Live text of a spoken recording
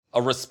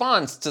A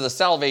response to the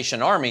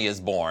Salvation Army is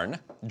born,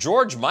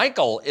 George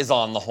Michael is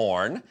on the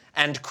horn,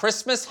 and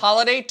Christmas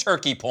holiday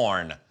turkey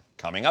porn.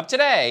 Coming up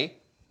today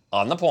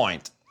on The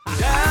Point.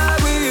 Qu'est-ce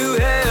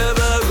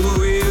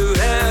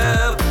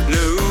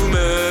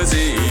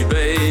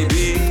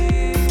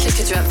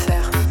que tu vas me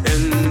faire?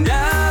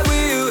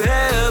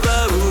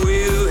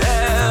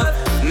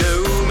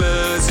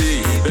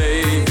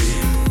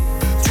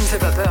 Tu me fais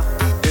pas peur.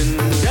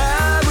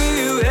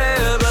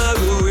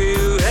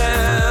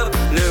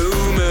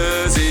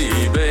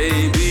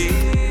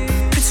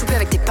 Plus de souper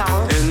avec tes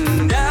parents.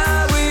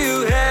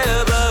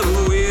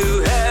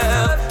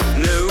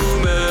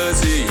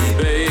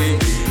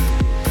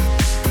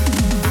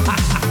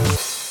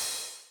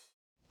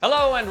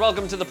 Hello and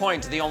welcome to The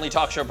Point, the only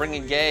talk show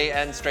bringing gay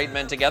and straight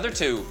men together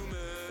to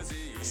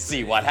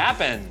see what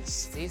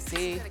happens.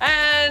 CC.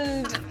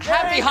 And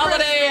happy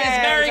holidays,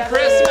 Merry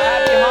Christmas,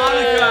 Happy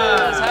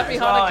Hanukkah. Happy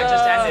Oh, Hanukkah. it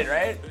just ended,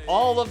 right?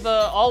 All of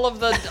the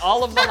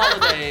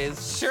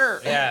holidays.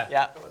 Sure.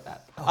 Yeah.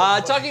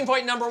 Talking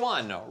point number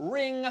 1,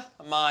 ring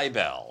my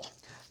bell.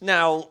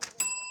 Now,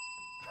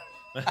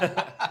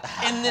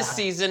 in this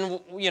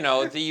season, you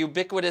know, the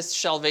ubiquitous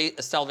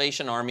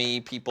Salvation Army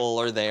people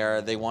are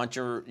there. They want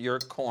your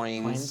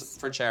coins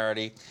for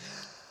charity.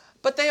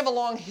 But they have a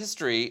long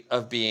history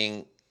of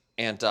being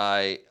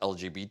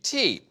anti-LGBT.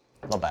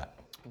 A little bit.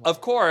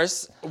 Of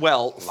course,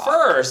 well,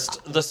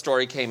 first the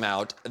story came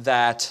out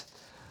that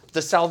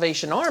the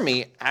Salvation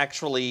Army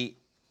actually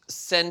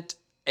sent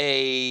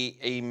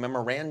a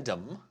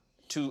memorandum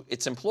to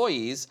its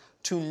employees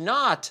to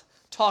not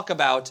talk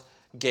about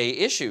gay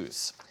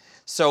issues.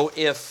 So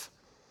if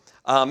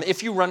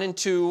you run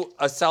into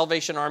a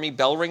Salvation Army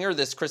bell ringer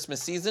this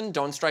Christmas season,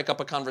 don't strike up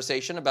a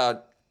conversation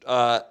about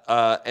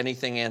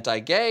anything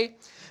anti-gay,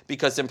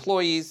 because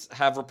employees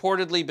have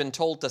reportedly been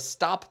told to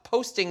stop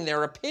posting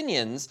their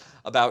opinions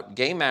about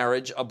gay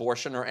marriage,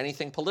 abortion, or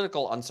anything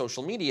political on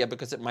social media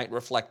because it might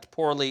reflect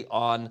poorly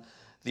on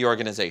the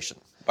organization.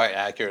 By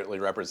accurately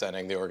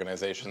representing the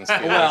organization's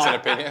feelings and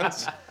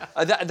opinions?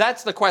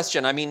 That's the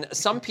question. I mean,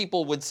 some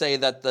people would say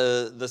that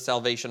the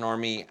Salvation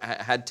Army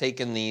had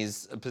taken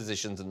these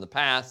positions in the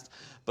past,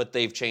 but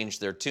they've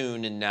changed their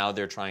tune, and now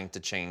they're trying to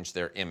change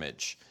their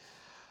image.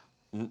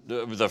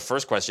 The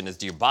first question is,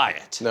 do you buy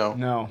it?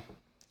 No.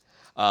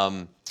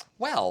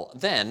 Well,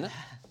 then,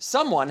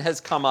 someone has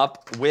come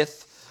up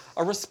with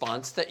a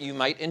response that you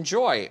might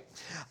enjoy.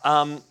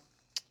 A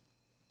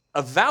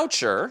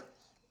voucher.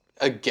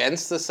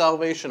 Against the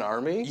Salvation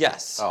Army?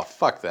 Yes. Oh,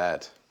 fuck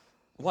that.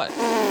 What?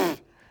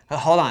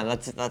 Hold on.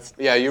 Let's.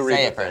 Yeah, you read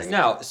say the it first. thing.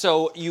 No,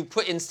 so you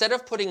put, instead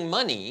of putting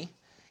money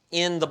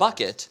in the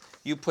bucket,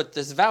 you put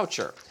this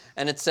voucher.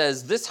 And it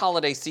says, this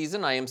holiday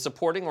season, I am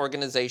supporting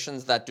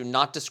organizations that do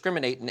not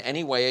discriminate in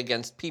any way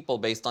against people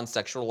based on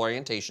sexual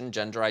orientation,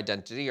 gender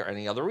identity, or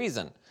any other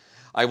reason.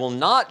 I will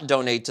not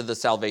donate to the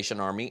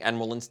Salvation Army and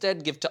will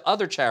instead give to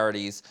other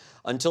charities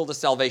until the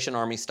Salvation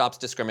Army stops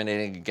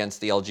discriminating against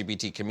the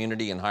LGBT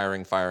community in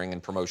hiring, firing,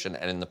 and promotion,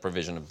 and in the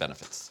provision of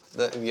benefits.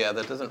 That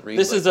doesn't read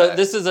This like is that.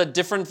 this is a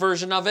different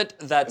version of it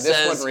that This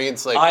says, one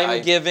reads like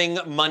I'm giving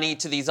money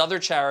to these other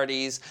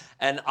charities,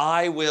 and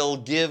I will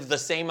give the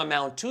same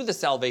amount to the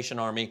Salvation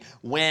Army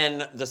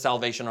when the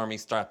Salvation Army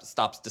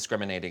stops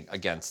discriminating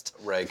against.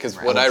 Right, because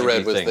what I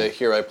read was thing. that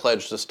here I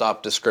pledge to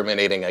stop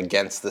discriminating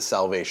against the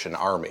Salvation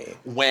Army.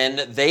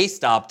 When they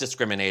stop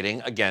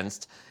discriminating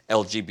against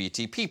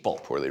LGBT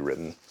people. Poorly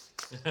written.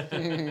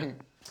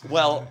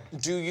 Well,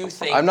 do you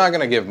think... I'm not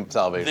going to give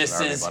Salvation This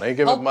Army is money.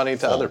 Give money to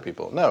helpful. other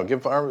people. No,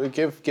 give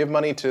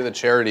money to the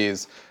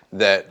charities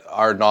that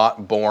are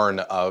not born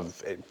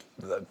of,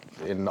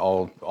 in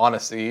all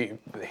honesty,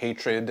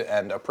 hatred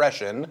and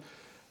oppression,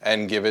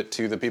 and give it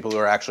to the people who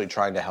are actually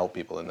trying to help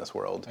people in this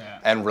world. Yeah.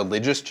 And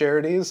religious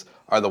charities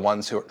are the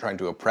ones who are trying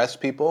to oppress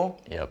people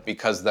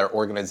because their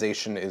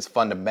organization is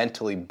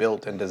fundamentally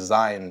built and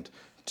designed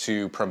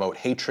to promote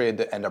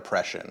hatred and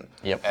oppression.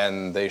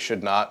 And they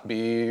should not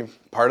be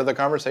part of the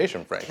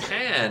conversation, frankly.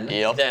 And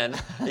then...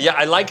 Yeah,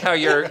 I like how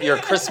your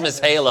Christmas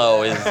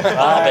halo is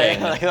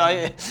bobbing.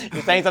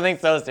 You're saying something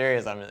so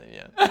serious.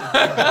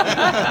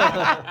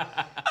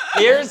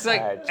 Here's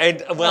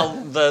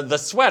the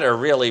sweater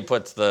really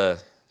puts the...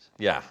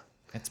 Yeah.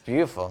 It's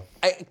beautiful.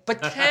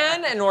 But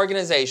can an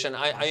organization,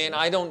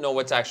 I don't know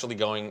what's actually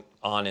going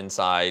on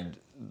inside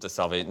the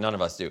Salvation, none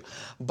of us do,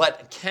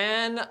 but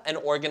can an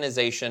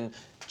organization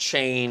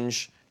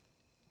change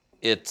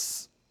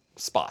its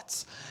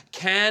spots?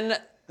 Can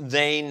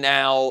they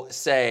now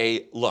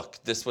say, look,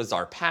 this was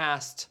our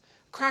past?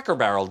 Cracker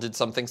Barrel did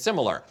something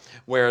similar,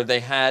 where they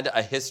had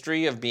a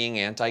history of being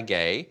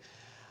anti-gay.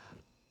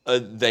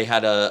 They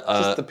had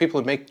Just the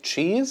people who make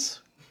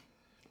cheese?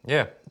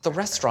 Yeah. The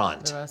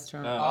restaurant. The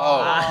restaurant.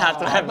 That's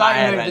what I thought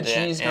you meant the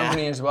cheese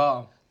company as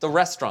well. The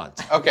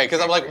restaurant. Okay,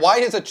 because I'm like, why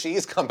does a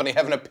cheese company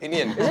have an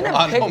opinion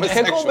on Pickle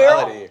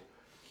homosexuality?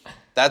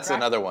 That's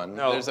another one.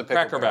 No, There's a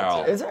Cracker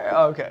Barrel. Is there?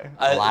 Oh, okay.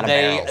 A lot of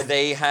barrels.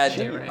 They had,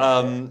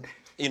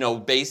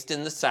 based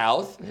in the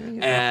South,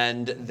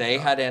 and they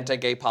had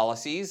anti-gay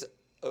policies.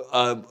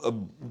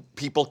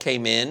 people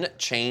came in,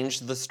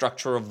 changed the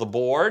structure of the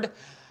board,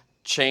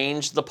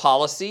 changed the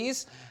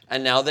policies,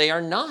 and now they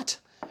are not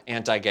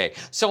anti-gay.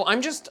 So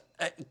I'm just,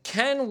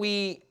 can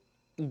we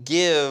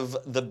give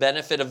the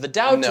benefit of the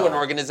doubt to an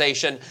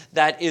organization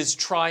that is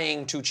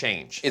trying to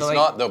change? It's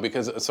not though,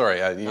 because sorry,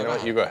 you know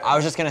what? You go ahead. I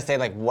was just gonna say,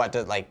 like, what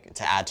does to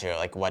add to it,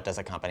 like, what does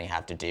a company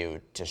have to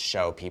do to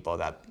show people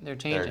that They're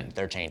changing.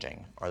 they're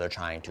changing or they're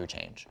trying to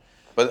change?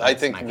 But I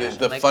think the Like,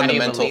 how do you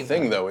fundamental believe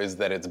thing them? though is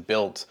that it's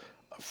built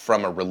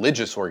from a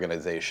religious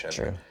organization.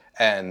 True.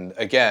 And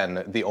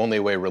again, the only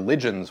way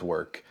religions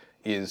work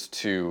is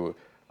to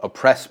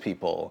oppress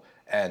people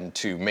and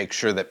to make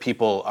sure that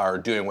people are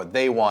doing what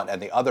they want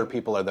and the other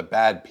people are the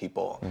bad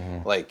people.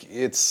 Like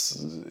it's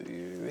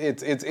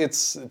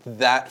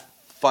that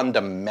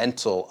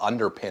fundamental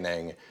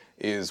underpinning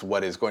is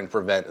what is going to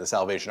prevent the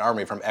Salvation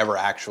Army from ever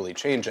actually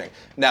changing.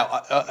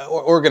 Now,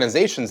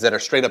 organizations that are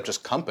straight up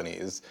just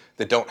companies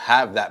that don't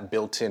have that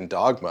built-in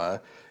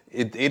dogma,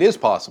 it is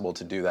possible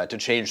to do that, to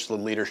change the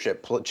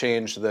leadership,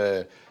 change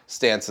the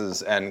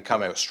stances, and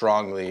come out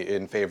strongly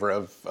in favor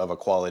of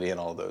equality and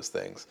all those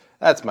things.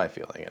 That's my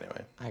feeling,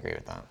 anyway. I agree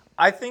with that.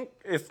 I think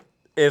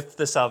if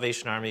the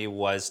Salvation Army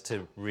was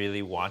to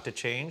really want to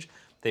change,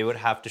 they would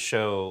have to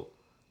show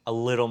a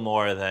little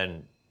more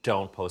than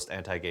don't post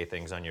anti-gay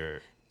things on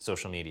your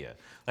social media.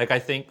 Like I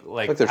think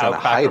like they're how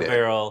trying to hide Cracker it.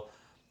 Barrel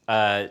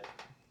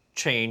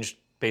changed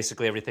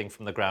basically everything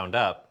from the ground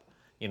up,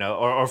 you know,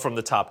 or from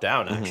the top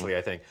down. Actually,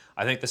 I think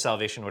the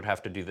Salvation would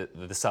have to do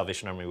the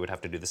Salvation Army would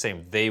have to do the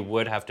same. They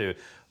would have to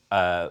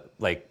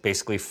like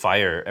basically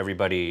fire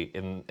everybody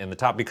in the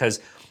top, because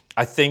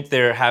I think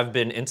there have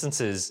been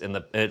instances in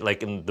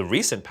the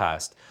recent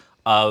past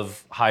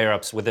of higher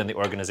ups within the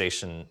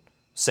organization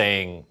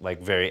saying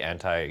like very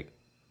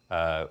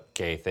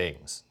anti-gay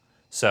things.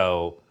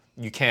 So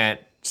you can't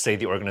say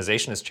the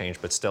organization has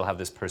changed, but still have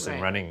this person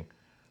running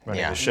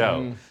the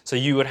show. So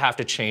you would have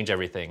to change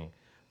everything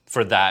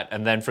for that,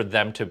 and then for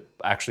them to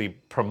actually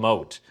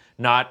promote,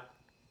 not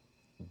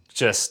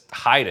just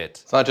hide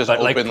it. It's not just but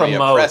openly like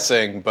promote.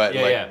 oppressing, but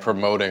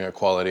promoting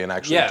equality and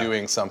actually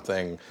doing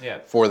something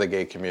for the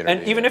gay community.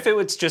 And even if it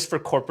was just for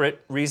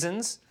corporate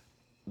reasons,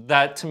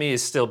 that to me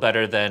is still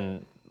better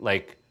than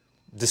like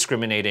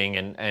discriminating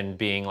and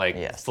being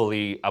like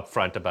fully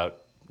upfront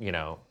about, you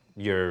know,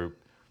 your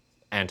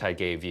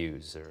anti-gay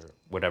views or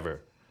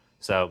whatever.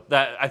 So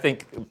that I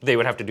think they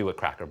would have to do what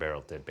Cracker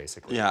Barrel did,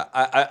 basically. Yeah,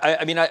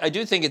 I mean, I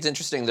do think it's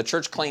interesting. The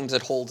church claims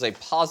it holds a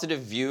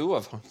positive view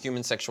of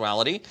human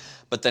sexuality,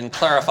 but then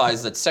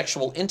clarifies that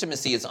sexual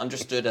intimacy is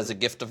understood as a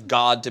gift of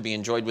God to be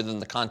enjoyed within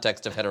the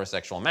context of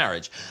heterosexual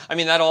marriage. I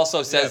mean, that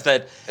also says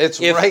that it's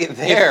right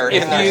there.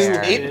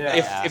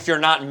 If you're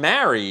not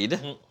married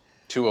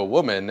to a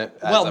woman, as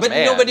well, a but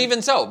man, no, but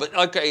even so, but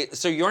okay,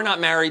 so you're not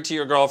married to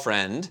your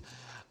girlfriend,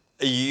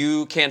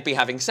 you can't be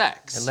having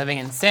sex. You're living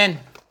in sin.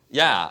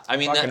 Yeah, I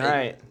mean, Fucking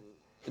right.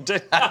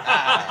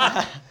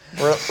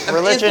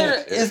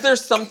 Religion. Is there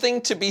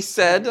something to be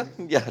said?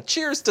 Yeah,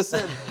 cheers to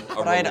sin.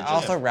 But I'd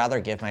also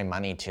rather give my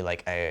money to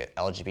like a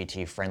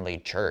LGBT-friendly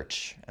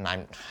church, and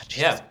I'm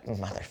Jesus,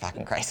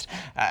 motherfucking Christ,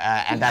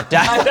 and that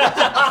does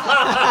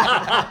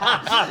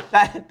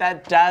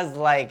that does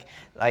like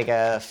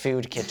a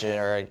food kitchen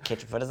or a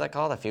kitchen. What is that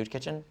called? A food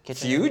kitchen?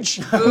 Huge?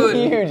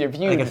 Huge.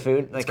 Like a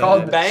food. Like It's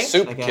called bank.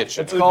 soup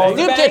kitchen. It's called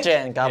Soup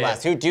kitchen, God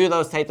bless, who do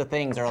those types of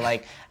things, or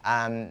like,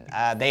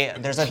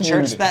 there's a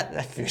church that,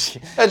 That's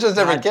just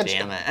different God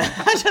kitchen. damn it.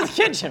 That's just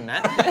kitchen,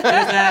 man.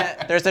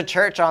 There's a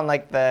church on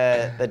like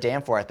the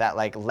Danforth that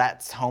like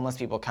lets homeless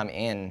people come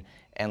in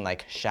and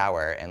like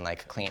shower and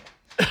like clean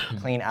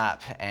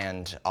up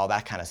and all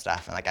that kind of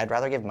stuff. And like, I'd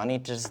rather give money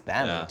to just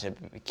them to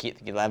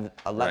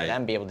let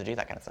them be able to do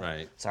that kind of stuff.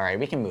 Right. Sorry,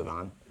 we can move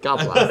on. God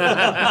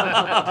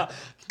bless.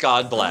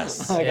 God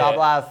bless. God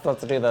bless.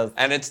 Let's do those.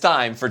 And it's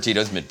time for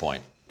Tito's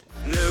Midpoint.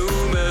 No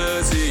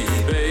mercy,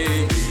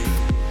 baby.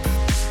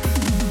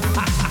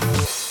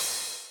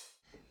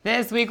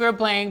 This week we're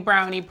playing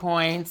Brownie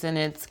Points, and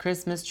it's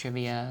Christmas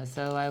trivia.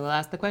 So I will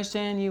ask the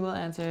question, you will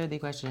answer the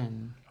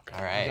question.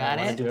 All right. Got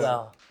it?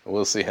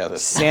 We'll see how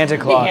this. Santa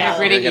Claus. Yeah,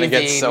 pretty We're gonna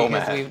easy get so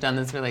because mad. we've done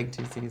this for like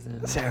 2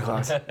 seasons. Santa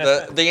Claus.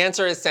 The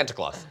answer is Santa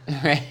Claus.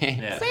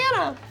 Right.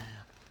 Santa.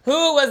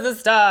 Who was the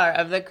star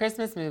of the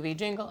Christmas movie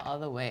Jingle All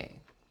the Way?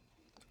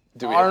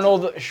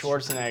 Arnold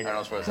Schwarzenegger.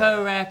 Arnold Schwarzenegger.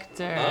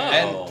 Corrector.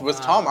 And was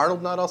Tom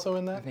Arnold not also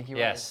in that? I think he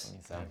Yes.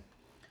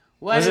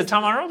 What Was is- it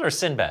Tom Arnold or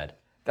Sinbad?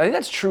 I think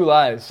that's True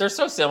Lies. They're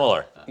so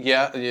similar.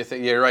 Yeah,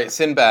 you're right.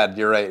 Sinbad,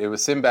 you're right. It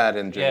was Sinbad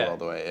and Jingle Yeah. All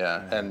the Way.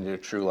 Yeah, and your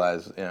True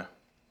Lies. Yeah.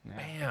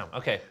 Bam.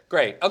 Okay.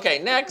 Great. Okay,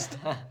 next.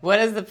 What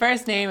is the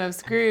first name of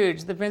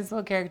Scrooge, the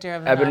principal character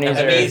of the Ebenezer.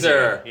 novel?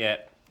 Ebenezer. Yeah.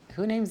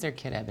 Who names their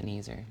kid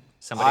Ebenezer?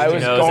 Somebody I who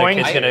was knows going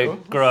a kid's to. gonna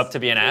grow up to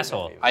be an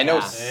asshole. I know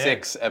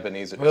 6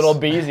 Ebenezers. Little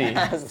Beezy.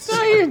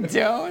 No, you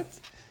don't.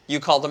 You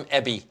call them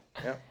Ebby.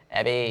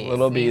 Ebby.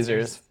 Little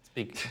Beezers.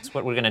 It's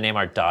what we're gonna name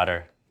our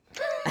daughter.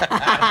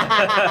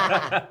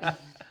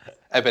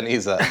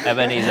 Ebenezer.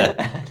 Ebenezer.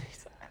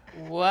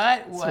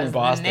 What was the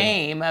Boston.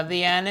 name of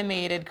the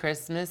animated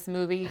Christmas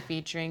movie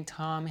featuring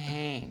Tom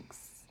Hanks?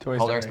 Toy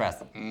Polar Story.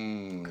 Express.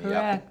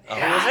 Correct.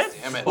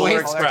 Damn it. Toy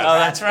Express. Oh,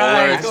 that's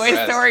right. Toy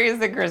Story is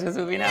the Christmas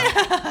movie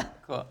now.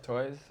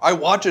 Toys. I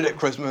watch it at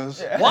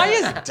Christmas. Why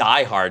is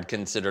Die Hard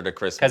considered a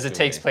Christmas Because it movie?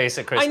 takes place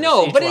at Christmas. I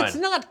know, each but one. it's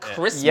not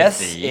Christmassy.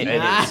 Yes, It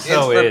is. It's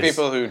So for is.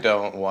 people who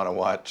don't want to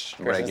watch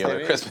regular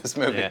movies? Christmas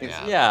movies.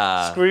 Yeah.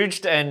 Yeah.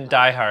 Scrooged and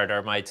Die Hard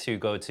are my two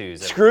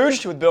go-tos.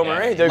 Scrooged with Bill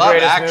Murray. The Love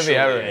greatest Actually movie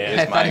ever. is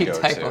I my thought he go-to.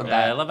 typoed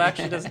Yeah, Love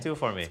Actually doesn't do it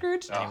for me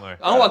anymore.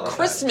 Oh, a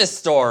Christmas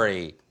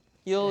Story.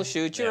 You'll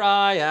shoot your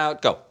eye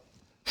out. Go.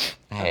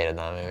 I hated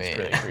that movie.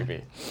 Really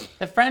creepy.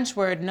 The French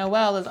word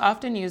Noël is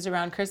often used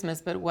around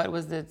Christmas, but what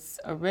was its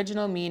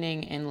original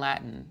meaning in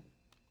Latin?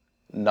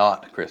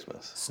 Not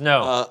Christmas.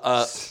 Snow.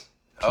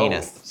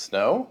 Penis. Oh,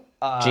 snow?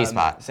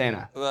 G-spot.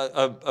 Santa.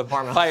 A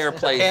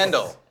fireplace.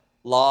 Candle.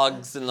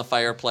 Logs in the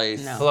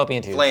fireplace. No.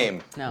 Fallopian tubes.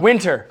 Flame.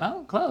 Winter.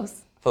 Oh,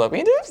 close.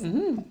 Fallopian tubes?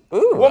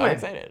 Ooh, Woman. I'm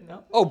excited.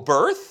 Oh,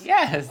 birth?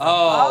 Yes.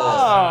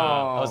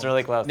 I was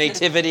really close.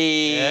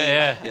 Nativity.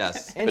 Yeah.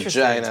 Yes.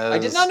 Interesting. Vaginas. I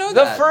did not know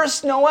The that.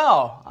 first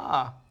Noel.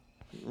 Ah,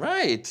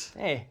 Right.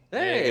 hey.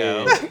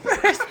 Hey.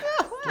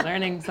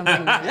 Learning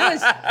something.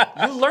 Yes.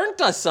 You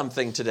learned us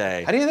something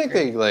today. How do you think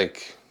they,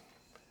 like,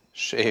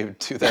 shaved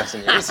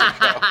 2,000 years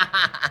ago?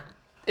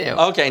 Ew.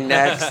 Okay,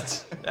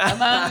 next.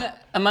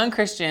 Among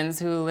Christians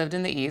who lived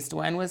in the East,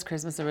 when was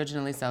Christmas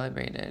originally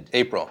celebrated?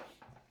 April.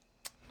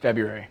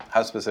 February.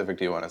 How specific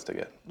do you want us to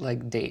get?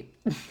 Like date.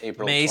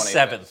 April May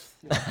 25th.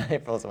 7th.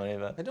 April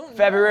 25th. I don't know.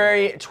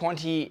 February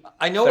 23rd.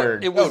 I know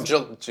it Oh,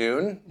 was.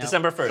 June?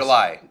 December 1st.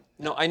 July.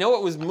 No, I know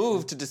it was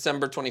moved to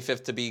December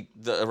 25th to be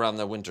around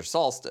the winter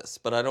solstice,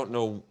 but I don't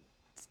know.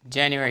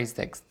 January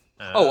 6th.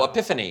 Oh,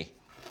 Epiphany.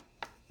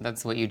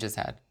 That's what you just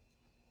had.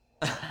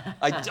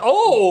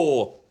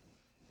 Oh!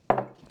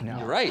 No.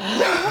 You're right.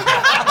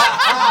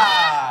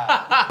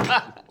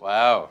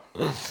 Wow.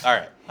 All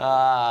right.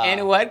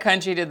 In what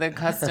country did the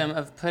custom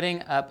of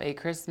putting up a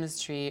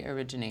Christmas tree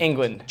originate?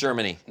 England.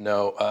 Germany.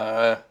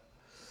 No,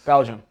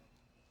 Belgium.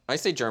 I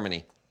say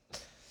Germany.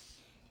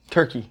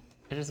 Turkey.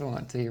 I just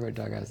want to hear what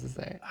Doug has to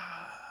say.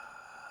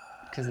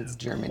 Because it's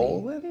Germany.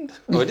 Poland?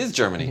 Oh, it is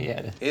Germany.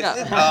 Yeah. Is Yeah.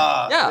 it?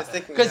 I Yeah, was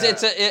thinking, because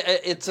it's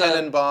a.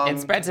 Tenenbaum. It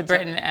spread to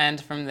Britain and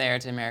from there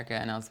to America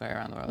and elsewhere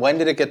around the world. When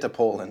did it get to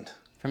Poland?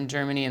 From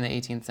Germany in the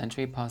 18th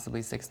century,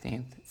 possibly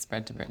 16th. It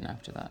spread to Britain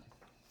after that.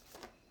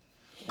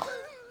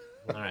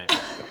 All right.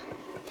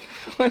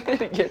 When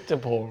did it get to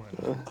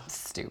Poland?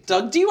 Stupid.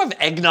 Doug, do you have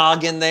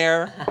eggnog in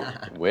there?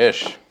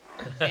 Wish.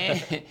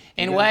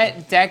 In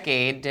what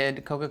decade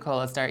did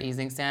Coca-Cola start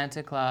using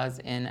Santa Claus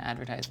in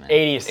advertisements?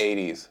 80s.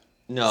 80s.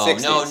 No,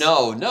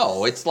 60s.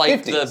 no. It's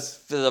like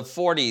 50s. the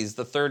 40s,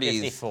 the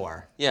 30s.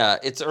 54. Yeah,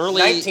 it's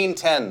early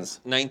 1910s.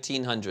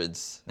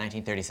 1900s.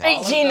 1937.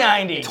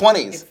 1890.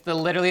 20s. It's the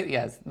literally,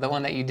 yes, the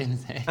one that you didn't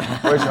say.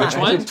 Which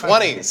one?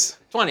 20s.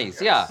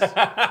 20s, yeah.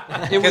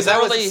 It Because was that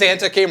early. was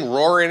Santa came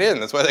roaring in.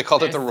 That's why they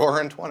called it the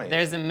Roaring 20s.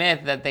 There's a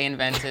myth that they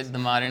invented the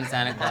modern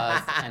Santa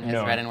Claus and his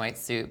No. red and white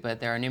suit, but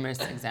there are numerous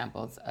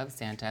examples of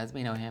Santa as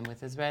we know him with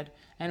his red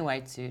and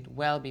white suit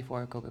well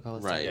before Coca-Cola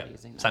started Right.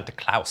 using them. Santa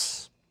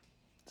Claus.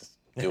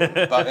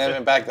 But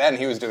and back then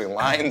he was doing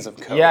lines of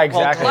code. Yeah,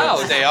 exactly.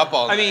 Klaus. Stay up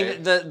all I night.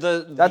 mean,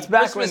 the That's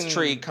back Christmas when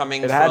tree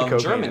coming it had from cocaine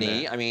in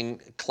Germany. it. I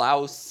mean,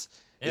 Klaus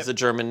is a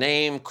German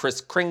name.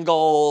 Kris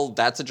Kringle,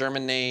 that's a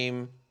German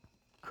name.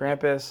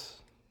 Krampus.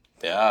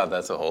 Yeah,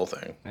 that's a whole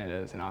thing. It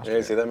is in Did Austria.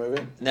 you see that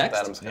movie? Next?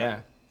 Adam Scott. Yeah.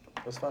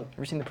 It was fun.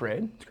 Ever seen the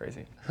parade? It's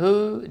crazy.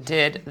 Who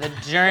did the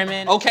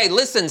German? Okay,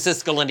 listen,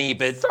 Siskel and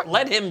Ebert.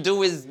 Let him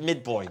do his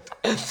midpoint.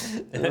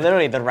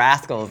 Literally the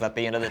rascals at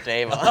the end of the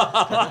table.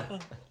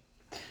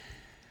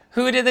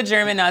 Who did the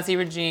German Nazi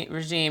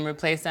regime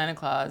replace Santa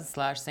Claus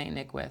 / Saint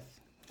Nick with?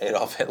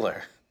 Adolf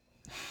Hitler.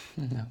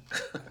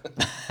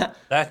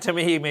 That to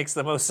me makes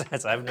the most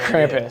sense. I have no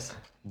idea. Krampus.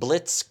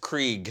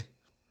 Blitzkrieg.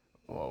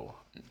 Whoa.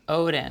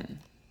 Odin.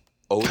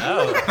 Oh.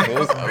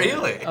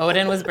 Really?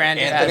 Odin was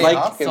branded Anthony as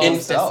Hopkins solstice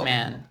himself.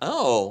 man.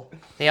 Oh.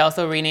 They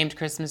also renamed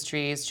Christmas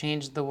trees,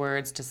 changed the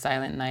words to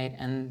Silent Night,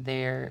 and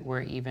there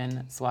were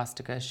even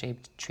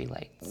swastika-shaped tree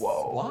lights.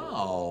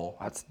 Wow.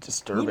 That's Who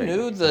disturbing.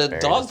 knew the very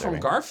dog disturbing.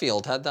 from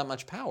Garfield had that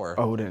much power?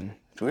 Odin.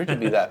 It's weird to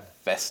be that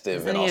festive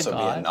Isn't and he a also be a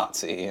god?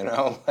 Nazi, you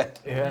know? Like,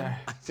 Yeah.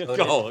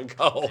 Go.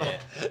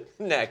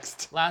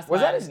 Next. Last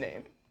Was one. that his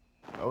name?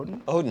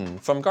 Odin? Odin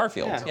from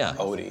Garfield. Yeah. Yeah.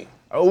 Odie.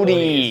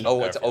 Odie.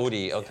 Oh, it's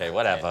Odie. Okay,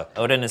 whatever.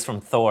 Odin is from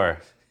Thor.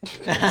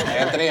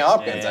 Anthony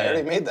Hopkins. I Yeah.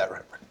 already made that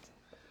reference.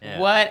 Yeah.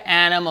 What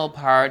animal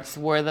parts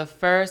were the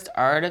first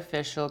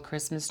artificial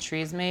Christmas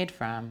trees made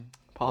from?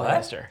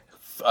 Polyester.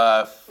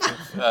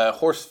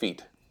 Horse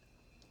feet.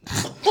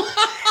 I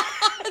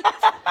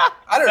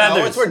don't know.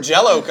 Feathers. It's where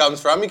Jello comes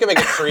from. You can make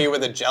a tree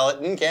with a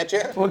gelatin, can't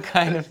you? What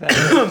kind of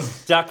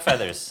feathers? Duck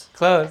feathers.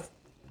 Close.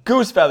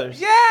 Goose feathers.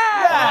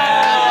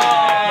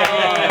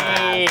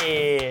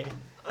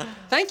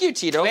 Thank you,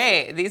 Tito.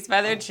 Wait, these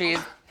feathered trees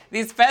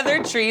These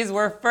feather trees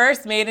were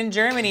first made in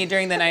Germany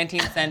during the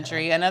 19th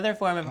century. Another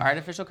form of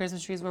artificial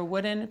Christmas trees were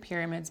wooden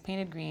pyramids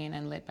painted green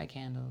and lit by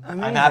candles. I'm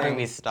happy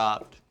we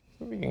stopped.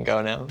 We can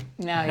go now.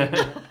 Now you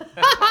do.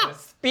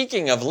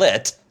 Speaking of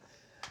lit,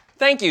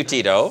 thank you,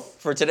 Tito,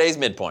 for today's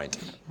midpoint.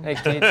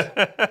 Thanks, Teach.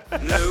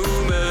 No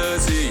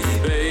mercy,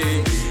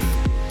 baby.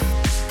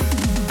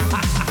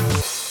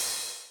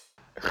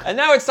 And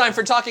now it's time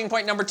for talking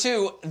point number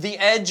 2, the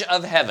edge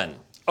of heaven.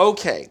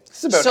 Okay.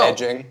 It's about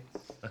edging.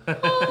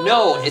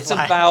 No, it's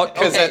about...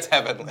 Because okay, that's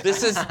heavenly.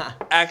 This is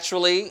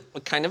actually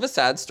kind of a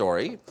sad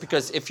story,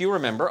 because if you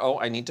remember... Oh,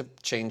 I need to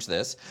change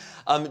this.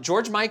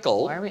 George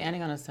Michael... Why are we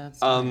ending on a sad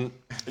story?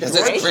 Because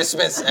it's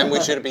Christmas and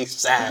we should be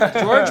sad.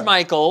 George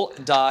Michael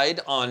died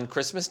on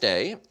Christmas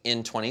Day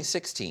in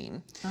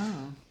 2016.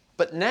 Oh.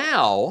 But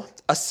now,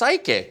 a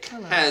psychic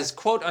has,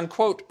 quote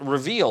unquote,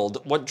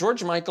 revealed what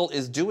George Michael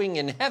is doing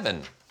in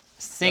heaven.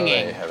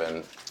 Singing. Oh,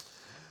 heaven.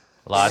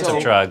 Lots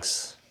of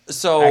drugs.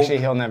 So, Actually,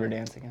 he'll never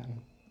dance again.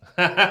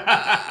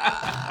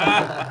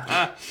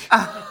 I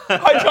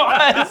know,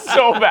 that's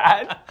so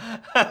bad.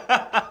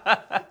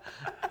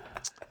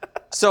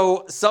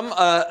 so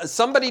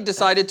somebody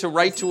decided to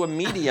write to a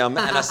medium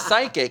and a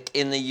psychic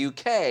in the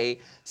UK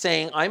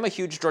saying, I'm a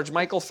huge George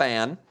Michael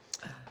fan.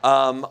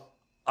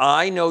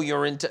 I know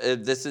you're into,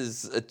 this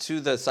is to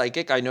the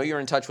psychic, I know you're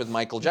in touch with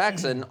Michael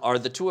Jackson. Are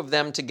the two of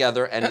them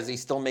together, and is he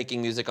still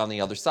making music on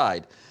the other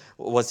side?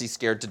 Was he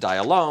scared to die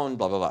alone?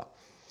 Blah, blah,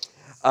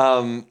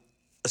 blah.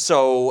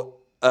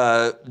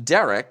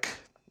 Derek,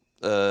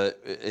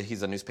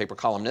 he's a newspaper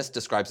columnist,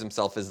 describes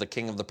himself as the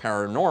king of the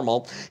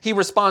paranormal. He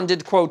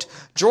responded, quote,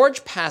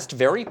 George passed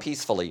very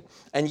peacefully.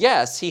 And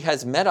yes, he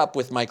has met up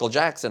with Michael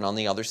Jackson on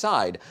the other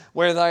side,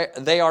 where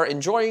they are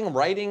enjoying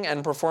writing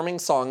and performing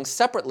songs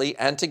separately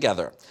and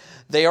together.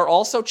 They are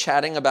also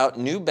chatting about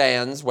new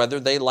bands, whether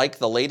they like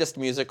the latest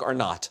music or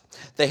not.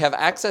 They have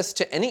access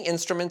to any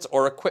instruments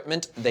or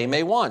equipment they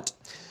may want.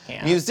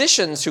 Yeah.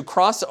 Musicians who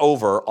cross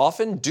over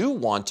often do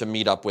want to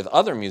meet up with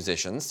other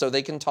musicians so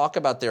they can talk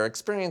about their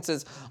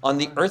experiences on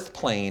the earth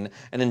plane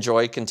and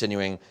enjoy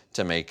continuing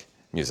to make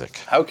music.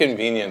 How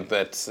convenient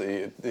that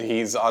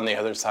he's on the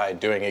other side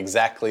doing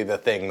exactly the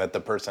thing that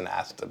the person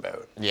asked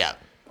about. Yeah.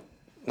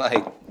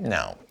 Like,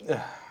 no.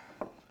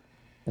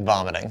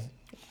 Vomiting.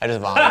 I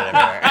just vomited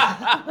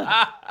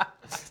everywhere.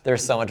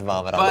 There's so much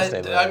vomit on this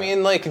table. But, I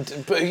mean, I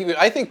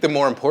think the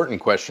more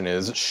important question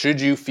is, should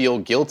you feel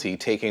guilty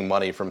taking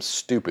money from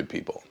stupid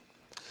people?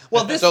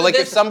 Well,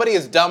 if somebody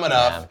is dumb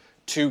enough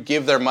to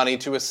give their money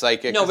to a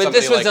psychic. No, but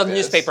this was a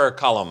newspaper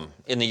column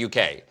in the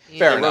UK.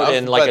 Fair enough.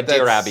 In like a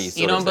Dear Abby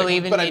sort You don't of thing.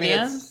 believe in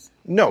mediums?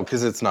 No,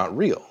 because it's not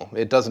real.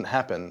 It doesn't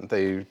happen.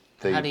 They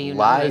How do you know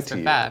lie this to for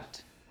you.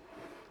 fact?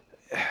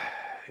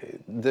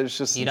 There's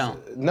just You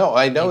don't. No,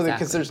 I know Exactly.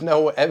 because there's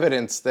no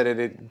evidence that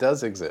it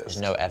does exist.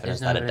 There's no evidence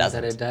There's no that it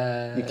evidence doesn't.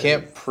 that it does. You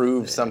can't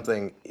prove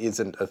something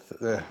isn't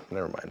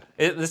never mind.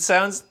 It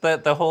sounds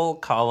that the whole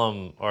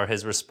column or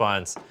his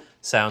response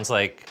sounds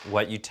like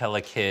what you tell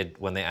a kid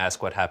when they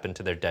ask what happened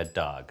to their dead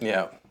dog.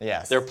 Yeah.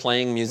 Yes. They're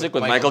playing music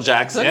with Michael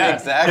Jackson? Yeah.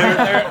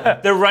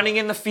 Exactly. They're running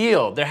in the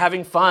field. They're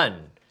having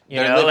fun.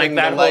 They're know, living like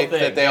that the whole life thing.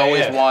 that they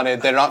always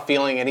wanted. They're not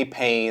feeling any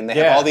pain. They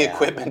have all the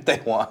equipment they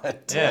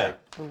want. Yeah.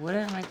 But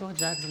wouldn't Michael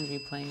Jackson be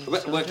playing?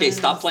 Okay,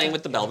 stop playing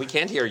with the bell. We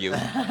can't hear you.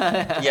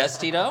 Yes,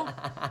 Tito?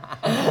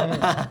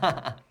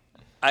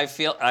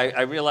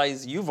 I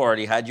realize you've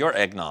already had your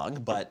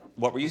eggnog, but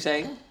what were you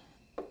saying?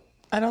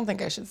 I don't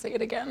think I should say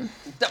it again.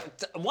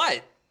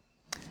 What?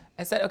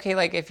 I said, okay,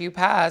 like if you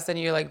pass and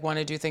you like want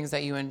to do things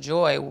that you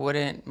enjoy,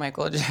 wouldn't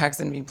Michael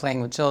Jackson be playing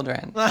with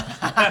children? So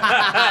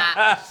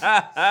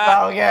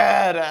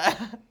good.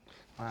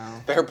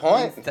 Fair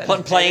point.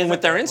 Playing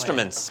with their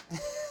instruments.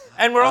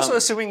 And we're also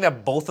assuming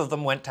that both of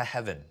them went to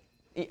heaven.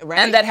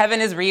 And that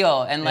heaven is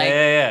real, and like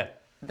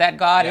that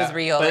God is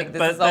real. Like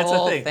this is the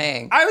whole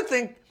thing. I would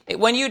think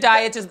When you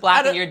die, it's just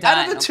black and you're done.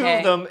 out of the two okay?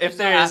 of them, if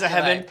there no is a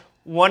heaven, afterlife.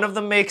 one of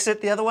them makes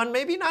it, the other one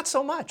maybe not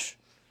so much.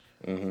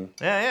 Mm-hmm.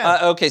 Yeah.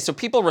 Okay, so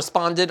people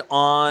responded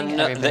on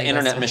everybody the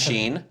internet goes to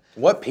machine.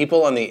 What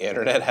people on the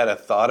internet had a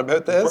thought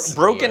about this?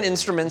 Broken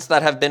instruments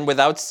that have been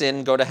without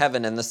sin go to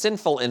heaven, and the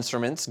sinful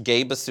instruments,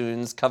 gay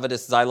bassoons,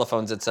 covetous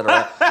xylophones,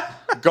 etc.,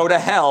 go to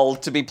hell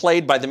to be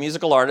played by the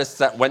musical artists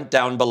that went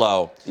down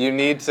below. You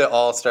need to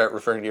all start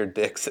referring to your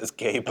dicks as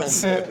gay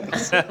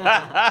bassoons.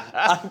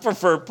 I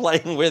prefer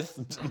playing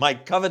with my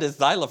covetous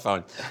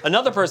xylophone.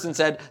 Another person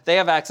said they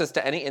have access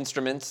to any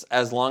instruments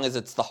as long as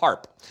it's the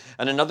harp.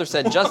 And another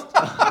said just...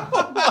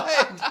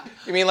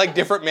 You mean like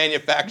different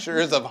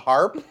manufacturers of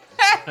harp?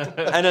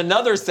 And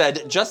another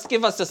said, just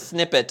give us a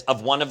snippet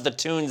of one of the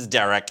tunes,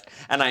 Derek,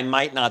 and I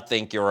might not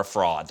think you're a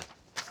fraud.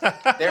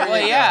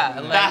 Well, yeah,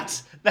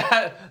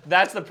 like,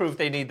 That's the proof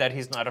they need that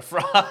he's not a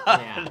fraud.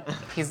 yeah.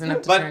 He's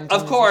enough to turn But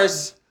to of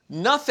course,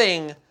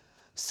 nothing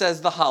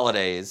says the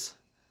holidays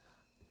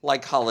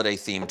like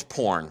holiday-themed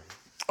porn.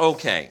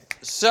 Okay,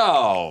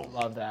 so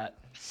Love that.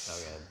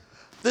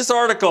 this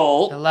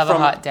article I love a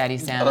hot daddy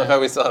Santa. I love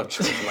how we still have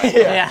George Michael.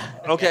 Yeah.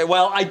 Okay,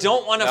 well, I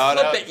don't want to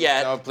flip it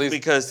yet No, please.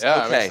 because Yeah,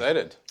 I'm okay.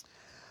 excited.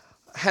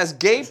 Has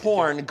gay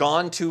porn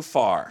gone too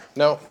far?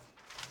 No.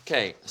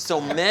 Okay,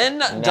 so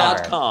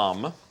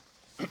men.com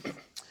Oh,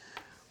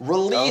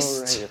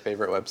 released right, your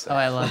favorite website. Oh,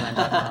 I love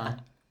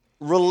men.com.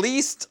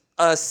 released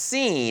a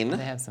scene They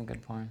have some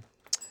good porn.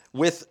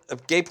 with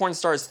gay porn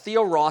stars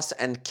Theo Ross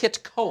and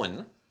Kit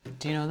Cohen.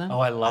 Do you know them? Oh,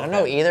 I love I don't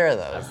know either of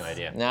those. no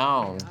idea.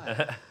 No.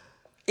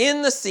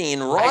 In the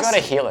scene, I Ross, go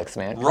to Helix,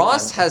 man. Come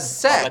Ross on.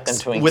 has let them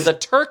sex twinks. with a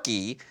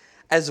turkey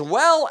as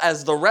well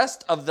as the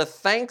rest of the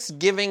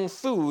Thanksgiving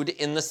food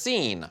in the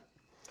scene.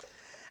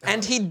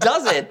 And he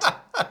does it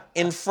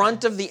in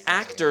front of the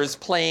actors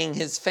playing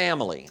his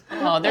family.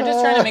 Oh, they're just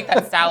trying to make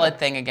that salad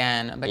thing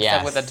again, but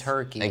Yes. except with a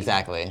turkey.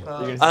 Exactly.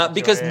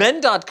 Because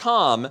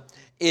men.com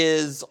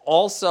is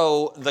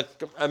also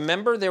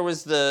remember there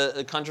was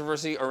the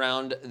controversy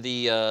around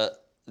the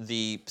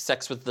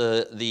sex with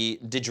the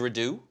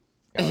didgeridoo?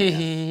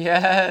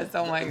 Yes.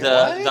 Oh my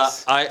god.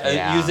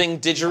 Yeah. Using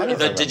the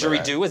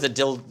didgeridoo as a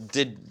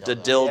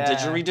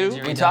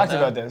didgeridoo. We talked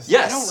about this.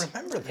 Yes. I don't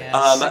remember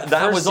that.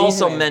 That First was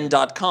also season.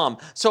 men.com.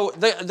 So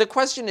the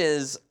question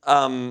is,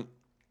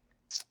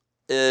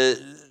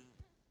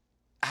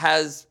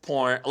 has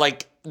porn,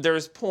 like,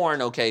 there's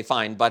porn, okay,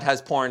 fine, but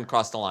has porn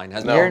crossed the line?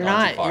 Has porn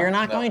gone too far? You're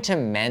not going to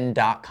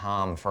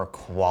men.com for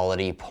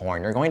quality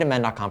porn. You're going to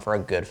men.com for a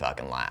good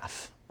fucking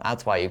laugh.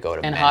 That's why you go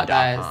to And men.com. hot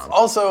guys.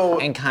 Also,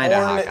 And kinda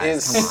porn hot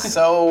guys, is come on.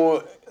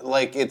 so,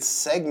 like, it's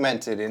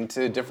segmented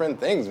into different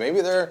things.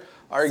 Maybe there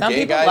are Some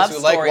gay people guys love who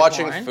like story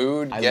watching porn.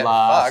 food I get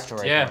love fucked.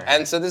 story Yeah. porn.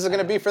 And so this is going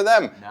to be for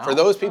them. For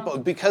those people,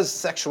 because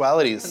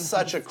sexuality is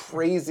such a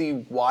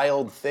crazy,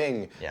 wild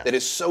thing Yeah. that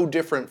is so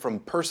different from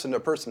person to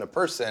person to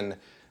person.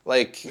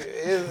 Like,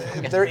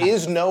 there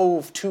is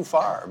no too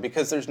far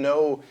because there's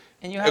no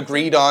And you have to-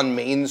 agreed on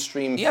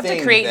mainstream You have thing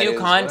to create that new is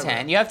content.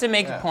 whatever. You have to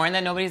make porn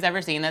that nobody's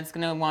ever seen that's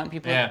gonna want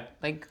people Yeah.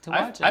 like to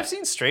watch I've it.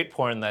 seen straight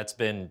porn that's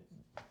been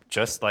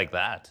just like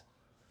that.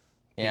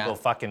 Yeah. People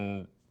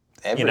fucking,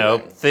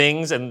 Everything.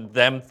 things and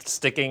them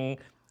sticking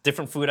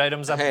different food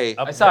items up. Hey,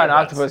 up I saw an their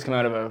butts. octopus come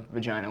out of a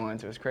vagina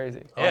once. It was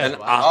crazy. Yeah. An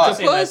I've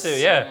seen that octopus? too,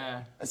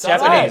 yeah. It's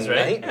Japanese, all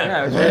right?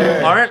 Yeah, it was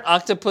really Aren't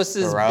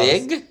octopuses Gross.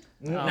 big?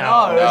 No, it was No,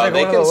 like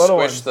they one can of the little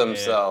squish ones.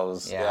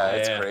 themselves. Yeah. Yeah,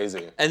 it's Yeah.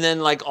 crazy. And then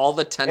like all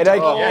the It, tentacles.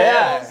 like,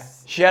 yeah.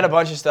 She had a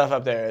bunch of stuff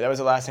up there. That was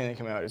the last thing that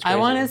came out. It was I crazy.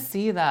 want to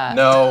see that.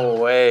 No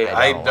way.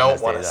 I I don't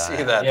don't wanna want to see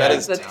see that. that. Yeah. That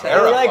is That's It,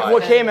 terrifying. like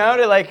what came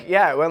out, it like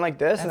it went like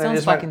this, That and then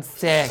it sounds just fucking went.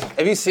 sick.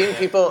 Have you seen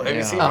people? Have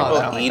you seen Oh, people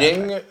that one.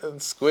 eating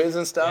squids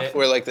and stuff, Yeah.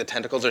 where like the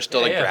tentacles are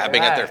still like Yeah.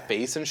 grabbing at their Yeah.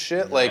 face and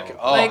shit? Like,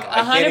 oh, Like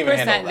I can't even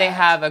handle 100% they that,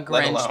 have a let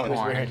Grinch alone-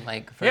 porn.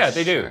 Like for Yeah,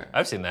 they do. sure.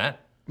 I've seen that.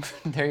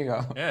 There you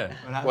go. Yeah.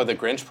 What, the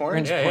Grinch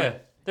porn? Yeah, yeah.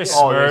 There's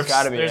Oh, there's Smurfs.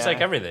 gotta be, there's yeah.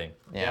 like everything.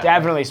 Yeah.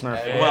 Definitely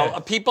Smurf. Well,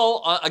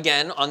 people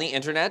again on the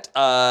internet,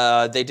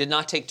 they did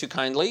not take too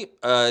kindly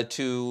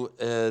to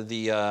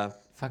the.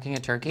 Fucking a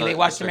turkey. They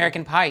watched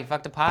American Pie. He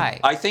fucked a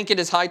pie. I think it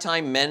is high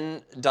time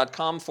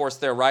men.com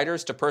forced their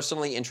writers to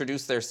personally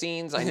introduce their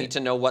scenes. I need to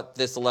know what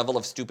this level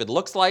of stupid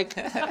looks like.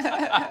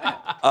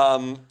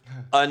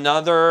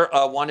 Another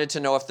wanted to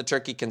know if the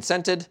turkey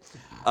consented.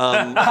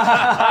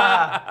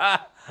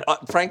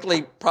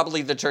 Frankly,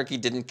 probably the turkey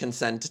didn't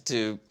consent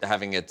to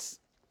having its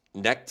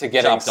neck To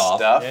getting chopped off.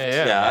 stuffed?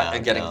 Yeah,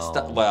 and getting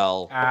stuff.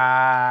 Well.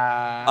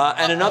 Ah.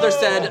 And another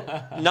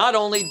said, not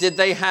only did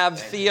they have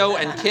Theo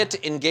and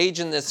Kit engage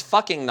in this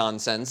fucking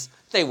nonsense,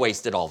 they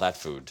wasted all that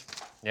food.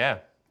 Yeah.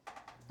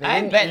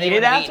 I bet they eat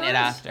would it have eaten it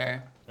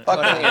afterwards? after.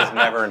 Fucking is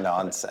never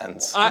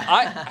nonsense.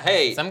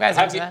 Hey, Some guys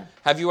have do you, that.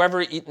 have you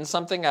ever eaten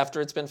something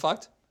after it's been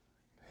fucked?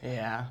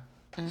 Yeah.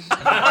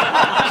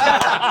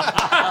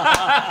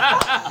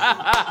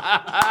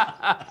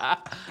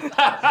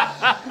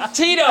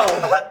 Tito,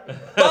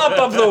 Bop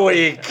of the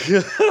Week.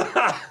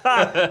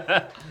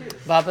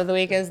 Bop of the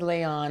week is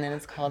Leon, and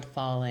it's called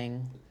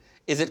Falling.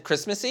 Is it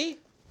Christmassy?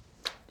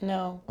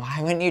 No, Why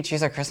wouldn't you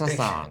choose a Christmas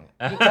song?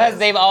 because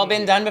they've all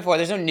been done before.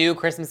 There's no new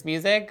Christmas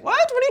music.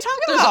 What? What are you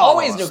talking There's about?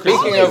 always new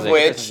Christmas Speaking of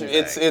music.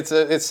 which,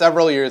 it's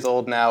several years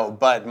old now,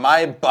 but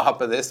my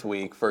bop of this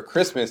week for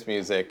Christmas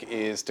music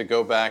is to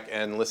go back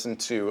and listen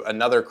to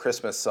another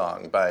Christmas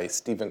song by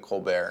Stephen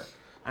Colbert.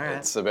 right.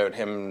 It's about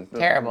him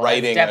Terrible. It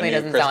writing definitely a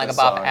new doesn't sound like a Christmas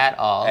bop song, at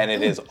all. and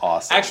it is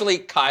awesome. Actually,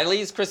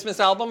 Kylie's Christmas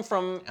album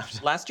from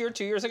last year,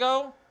 2 years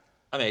ago,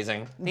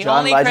 amazing. The John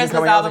only Legend Christmas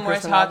coming out with album a we're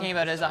Christmas talking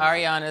about is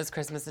Ariana's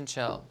Christmas and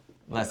Chill.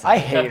 Listen. I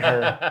hate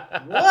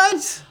her.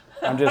 what?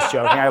 I'm just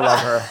joking. I love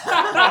her.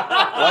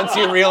 Once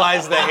you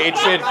realize the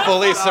hatred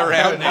fully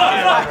surrounding you.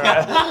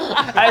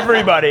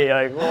 Everybody,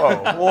 like,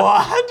 whoa.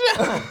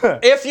 What?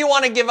 If you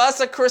want to give us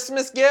a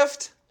Christmas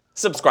gift,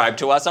 subscribe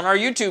to us on our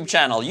YouTube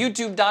channel,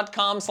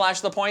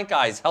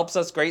 youtube.com/thepointguys. Helps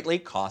us greatly,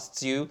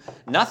 costs you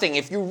nothing.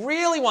 If you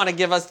really want to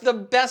give us the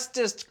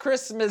bestest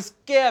Christmas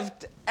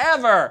gift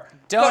ever,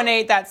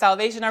 Donate that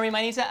Salvation Army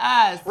money to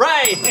us.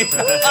 right.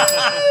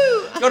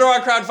 Go to our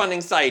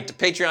crowdfunding site,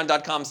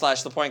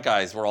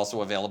 patreon.com/thepointguys. We're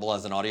also available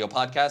as an audio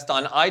podcast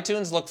on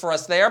iTunes. Look for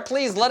us there.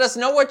 Please let us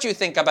know what you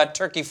think about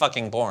turkey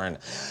fucking porn.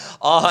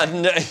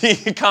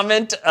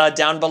 Comment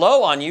down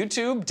below on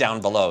YouTube.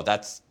 Down below.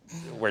 That's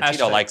where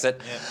Tito Hashtag. likes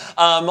it.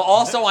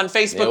 Also on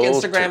Facebook, The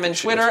old Instagram, and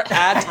turkey Twitter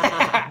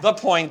at The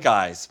Point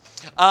Guys.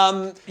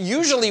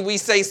 Usually we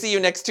say see you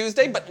next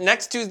Tuesday, but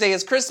next Tuesday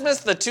is Christmas.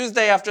 The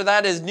Tuesday after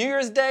that is New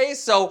Year's Day,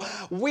 so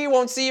we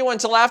won't see you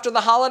until after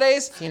the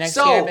holidays. See you next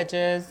so, year,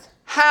 bitches.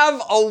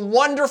 have a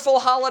wonderful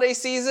holiday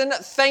season.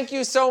 Thank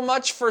you so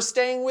much for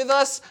staying with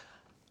us.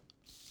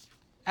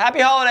 Happy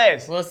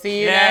holidays. We'll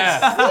see you Yeah.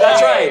 next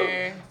That's right.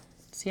 year.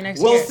 See you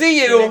next We'll year.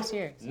 see you next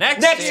year.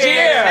 Next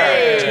year.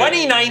 Hey.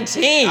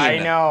 2019. I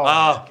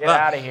know. Get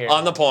outta here.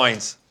 On the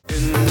points.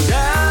 And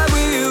I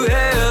will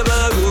have